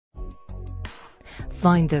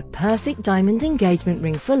Find the perfect diamond engagement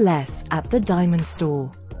ring for less at the Diamond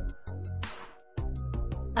Store.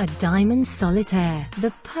 A diamond solitaire,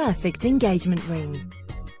 the perfect engagement ring.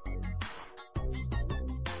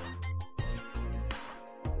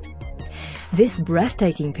 This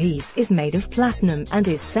breathtaking piece is made of platinum and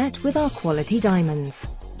is set with our quality diamonds.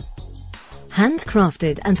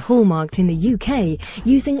 Handcrafted and hallmarked in the UK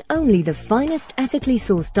using only the finest ethically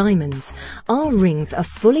sourced diamonds, our rings are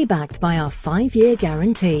fully backed by our 5-year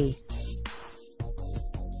guarantee.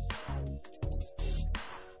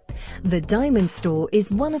 The Diamond Store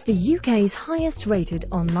is one of the UK's highest rated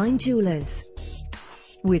online jewellers.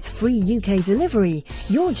 With free UK delivery,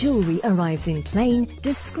 your jewellery arrives in plain,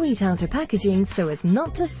 discreet outer packaging so as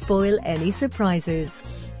not to spoil any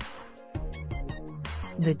surprises.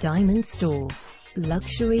 The Diamond Store.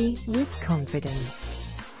 Luxury with confidence.